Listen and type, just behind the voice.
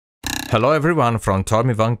Hello everyone from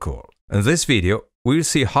Tormy. In this video, we'll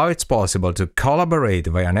see how it's possible to collaborate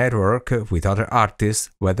via network with other artists,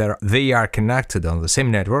 whether they are connected on the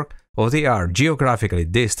same network or they are geographically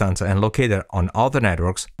distant and located on other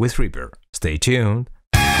networks with Reaper. Stay tuned!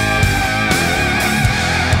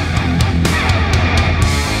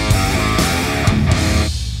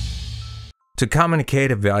 To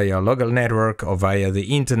communicate via a local network or via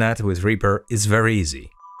the internet with Reaper is very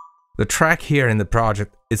easy. The track here in the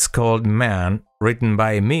project is called Man, written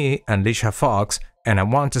by me and Lisha Fox, and I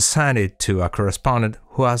want to send it to a correspondent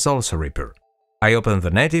who has also Reaper. I open the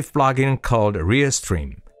native plugin called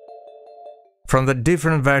Restream. From the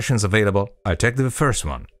different versions available, I take the first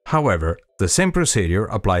one. However, the same procedure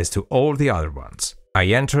applies to all the other ones. I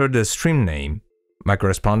enter the stream name. My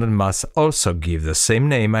correspondent must also give the same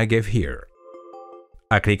name I gave here.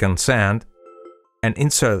 I click on Send and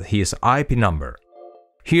insert his IP number.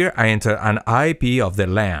 Here I enter an IP of the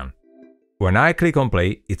LAN. When I click on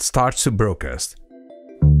play, it starts to broadcast.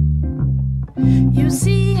 You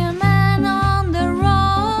see a man on the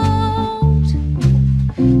road,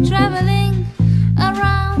 traveling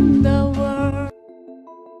around the world.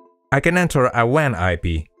 I can enter a WAN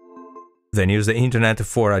IP, then use the internet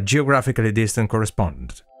for a geographically distant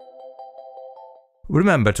correspondent.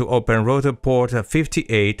 Remember to open router port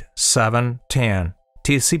 58710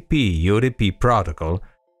 TCP UDP protocol,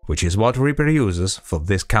 which is what Reaper uses for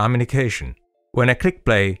this communication. When I click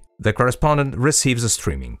play, the correspondent receives a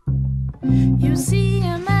streaming. You see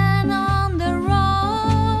a man on the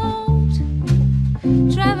road,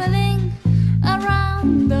 traveling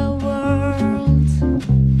around the world.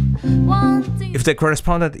 If the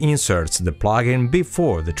correspondent inserts the plugin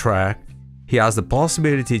before the track, he has the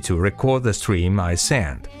possibility to record the stream I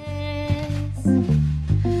send.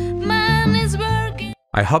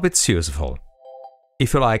 I hope it's useful.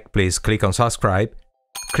 If you like, please click on subscribe,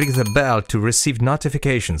 click the bell to receive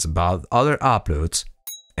notifications about other uploads,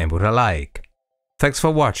 and put a like. Thanks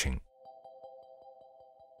for watching.